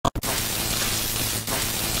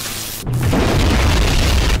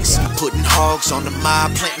Putting hogs on the mob,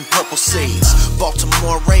 planting purple seeds.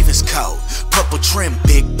 Baltimore Ravens coat, purple trim,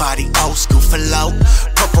 big body, old school for low.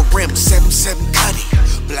 Purple rim, 7-7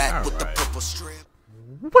 cutty, black with the purple strip.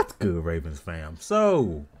 What's good, Ravens fam?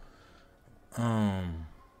 So, I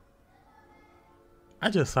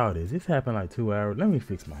just saw this. This happened like 2 hours. Let me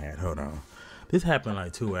fix my hat. Hold on. This happened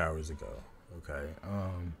like 2 hours ago. Okay.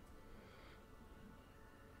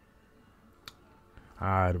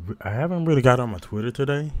 I haven't really got on my Twitter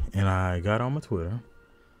today, and I got on my Twitter,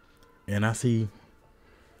 and I see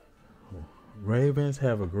Ravens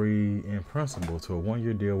have agreed in principle to a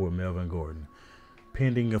 1-year deal with Melvin Gordon,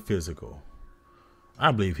 pending a physical.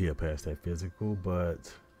 I believe he'll pass that physical,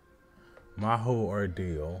 but my whole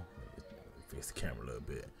ordeal, fix the camera a little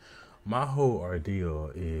bit. My whole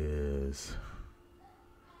ordeal is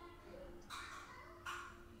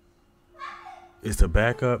it's a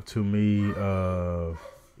backup to me of,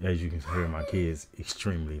 as you can hear my kids,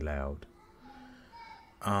 extremely loud.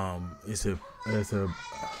 It's a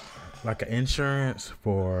like an insurance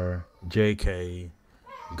for JK,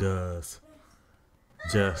 Gus,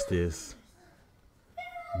 Justice,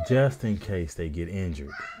 just in case they get injured.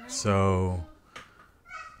 So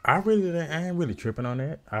I ain't really tripping on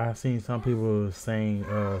that. I've seen some people saying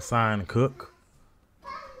sign Cook,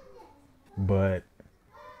 but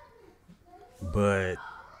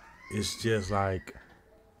it's just like,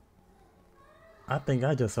 I think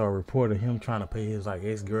I just saw a report of him trying to pay his like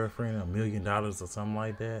ex-girlfriend $1 million or something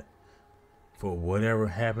like that for whatever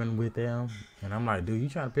happened with them. And I'm like, dude, you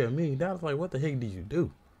trying to pay $1 million? Like, what the heck did you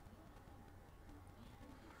do?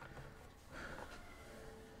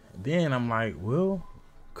 Then I'm like, well,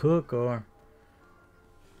 Cook, or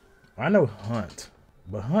I know Hunt,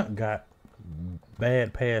 but Hunt got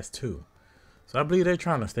bad past too. So I believe they're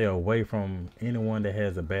trying to stay away from anyone that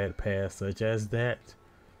has a bad past, such as that,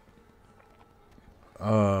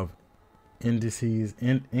 of instances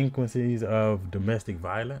of domestic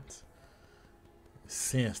violence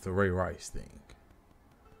since the Ray Rice thing.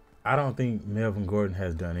 I don't think Melvin Gordon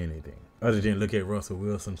has done anything other than look at Russell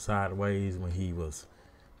Wilson sideways when he was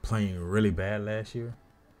playing really bad last year.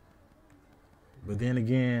 But then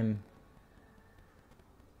again,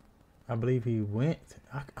 I believe he went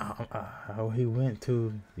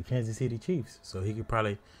to the Kansas City Chiefs, so he could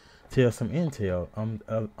probably tell some intel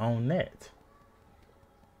on that.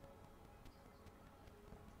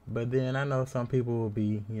 But then I know some people will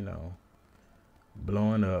be,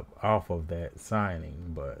 blowing up off of that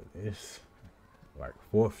signing, but it's like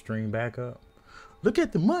 4th string backup. Look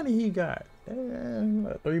at the money he got.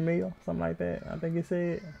 $3 million, something like that. I think it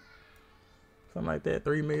said something like that.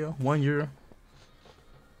 $3 million, 1 year.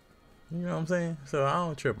 You know what I'm saying? So I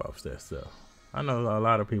don't trip off that stuff. I know a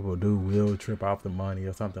lot of people will trip off the money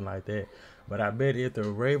or something like that. But I bet if the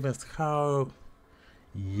Ravens called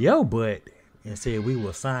your butt and said we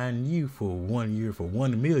will sign you for 1 year for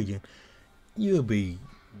 $1 million, you'll be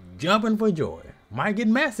jumping for joy. Might get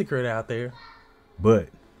massacred out there, but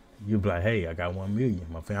you'll be like, hey, I got $1 million.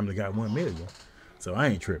 My family got $1 million. So I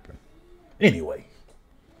ain't tripping. Anyway,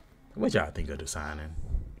 what y'all think of the signing?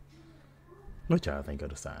 What y'all think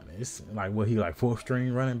of the signing? It's like, what, he like 4th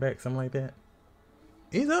string running back, something like that?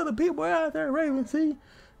 These other people out there, RavenCee,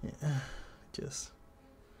 just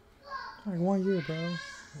like 1 year, bro.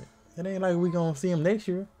 It ain't like we gonna see him next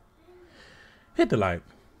year. Hit the like,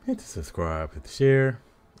 hit the subscribe, hit the share.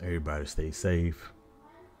 Everybody stay safe.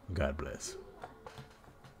 God bless.